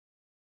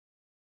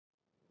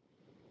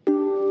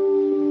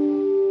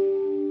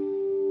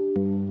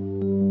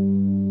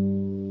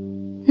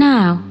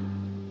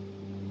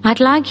I'd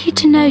like you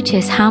to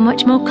notice how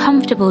much more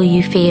comfortable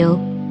you feel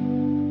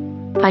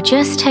by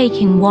just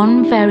taking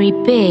one very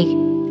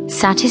big,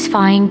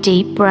 satisfying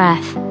deep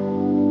breath.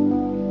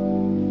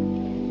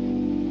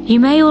 You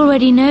may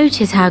already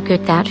notice how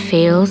good that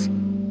feels,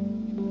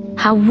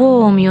 how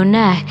warm your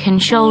neck and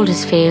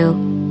shoulders feel.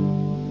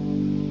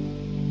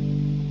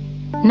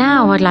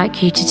 Now I'd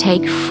like you to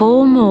take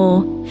 4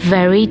 more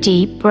very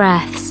deep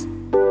breaths,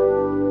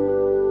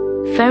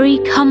 very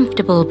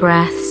comfortable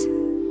breaths.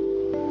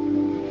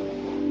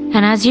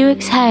 And as you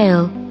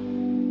exhale,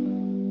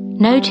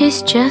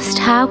 notice just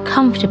how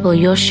comfortable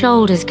your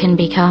shoulders can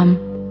become.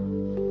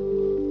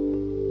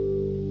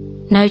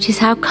 Notice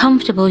how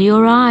comfortable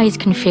your eyes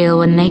can feel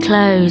when they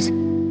close.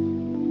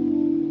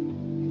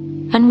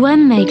 And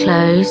when they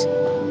close,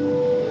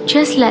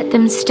 just let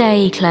them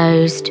stay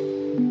closed.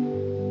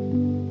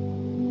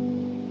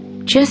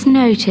 Just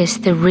notice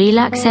the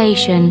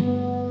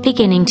relaxation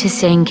beginning to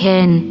sink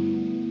in.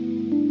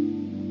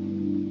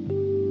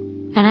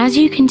 And as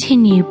you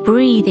continue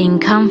breathing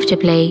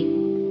comfortably,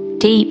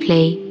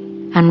 deeply,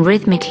 and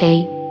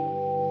rhythmically,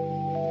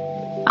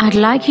 I'd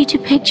like you to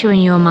picture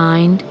in your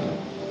mind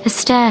a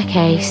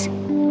staircase,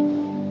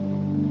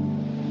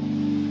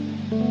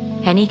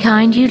 any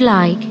kind you'd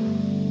like,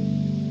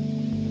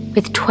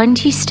 with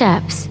 20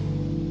 steps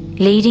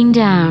leading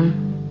down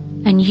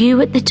and you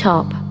at the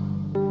top.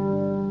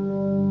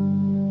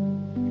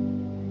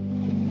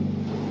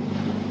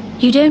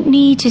 You don't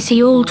need to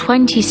see all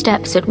 20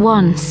 steps at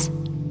once.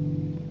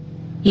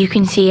 You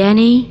can see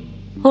any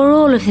or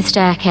all of the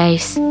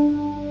staircase.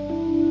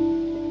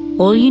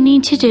 All you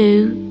need to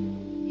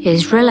do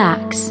is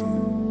relax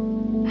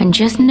and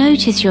just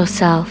notice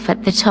yourself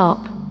at the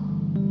top,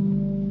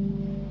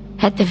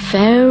 at the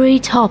very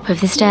top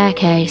of the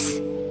staircase.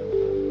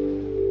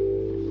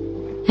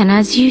 And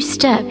as you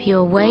step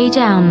your way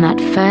down that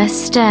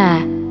first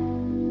stair,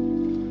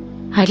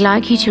 I'd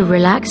like you to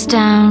relax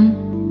down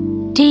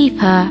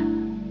deeper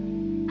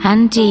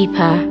and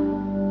deeper.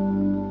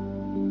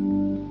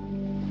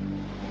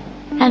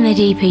 And the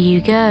deeper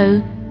you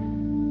go,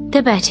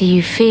 the better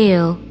you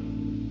feel.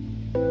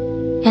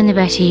 And the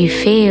better you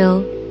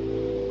feel,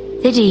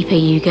 the deeper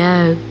you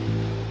go.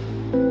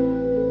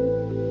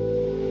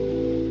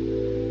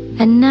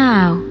 And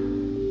now,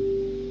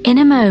 in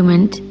a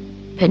moment,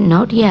 but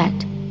not yet,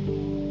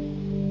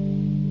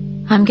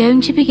 I'm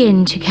going to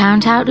begin to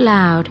count out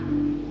loud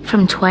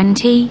from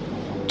 20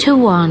 to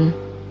 1.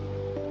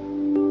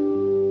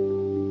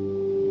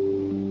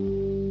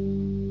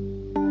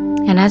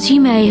 And as you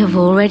may have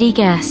already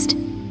guessed,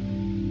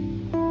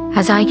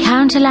 as I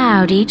count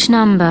aloud each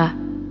number,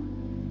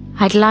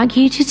 I'd like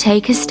you to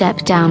take a step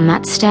down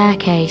that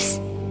staircase.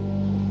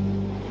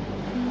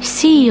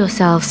 See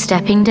yourself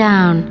stepping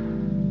down.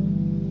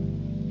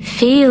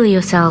 Feel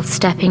yourself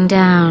stepping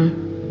down.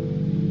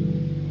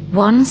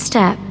 1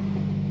 step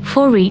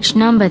for each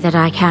number that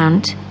I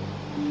count.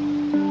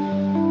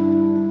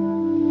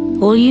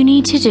 All you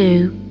need to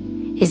do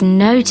is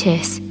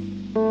notice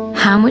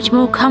how much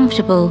more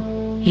comfortable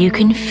you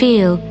can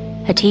feel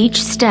at each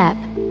step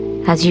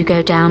as you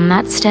go down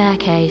that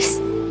staircase.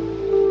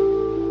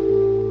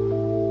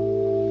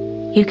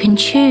 You can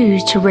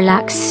choose to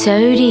relax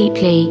so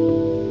deeply,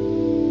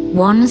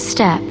 1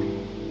 step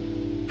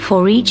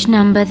for each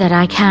number that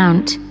I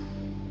count.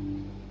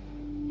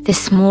 The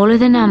smaller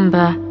the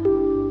number,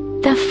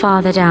 the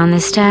farther down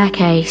the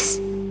staircase.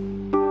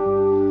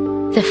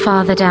 The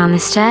farther down the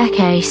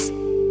staircase,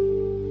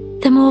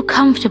 the more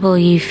comfortable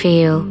you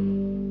feel.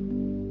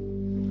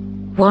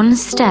 1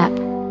 step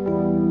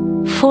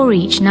for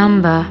each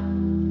number.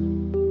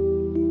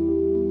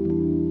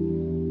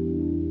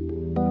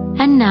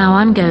 And now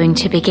I'm going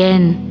to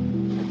begin.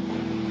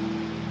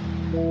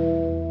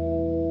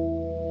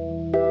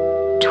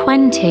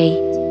 20.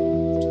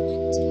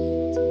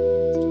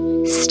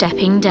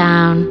 Stepping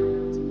down.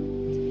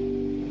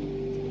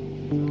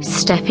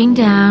 Stepping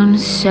down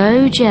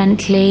so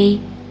gently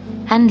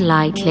and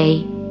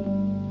lightly.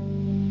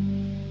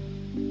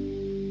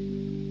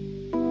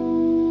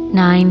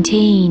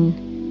 19.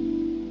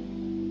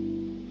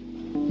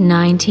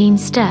 19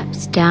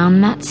 steps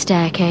down that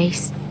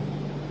staircase.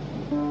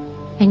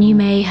 And you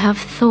may have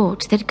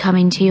thoughts that come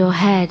into your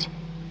head.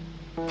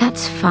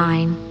 That's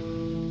fine.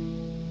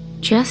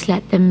 Just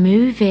let them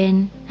move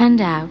in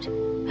and out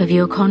of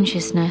your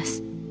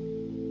consciousness,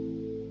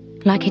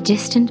 like a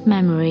distant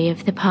memory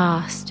of the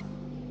past.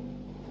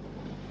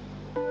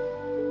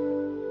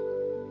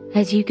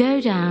 As you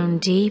go down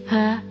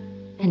deeper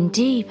and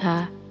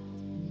deeper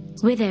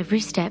with every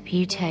step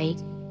you take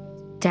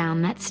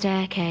down that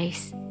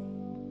staircase.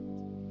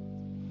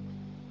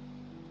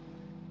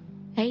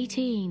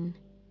 18.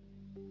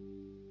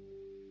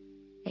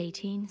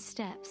 18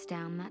 steps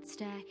down that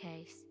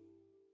staircase.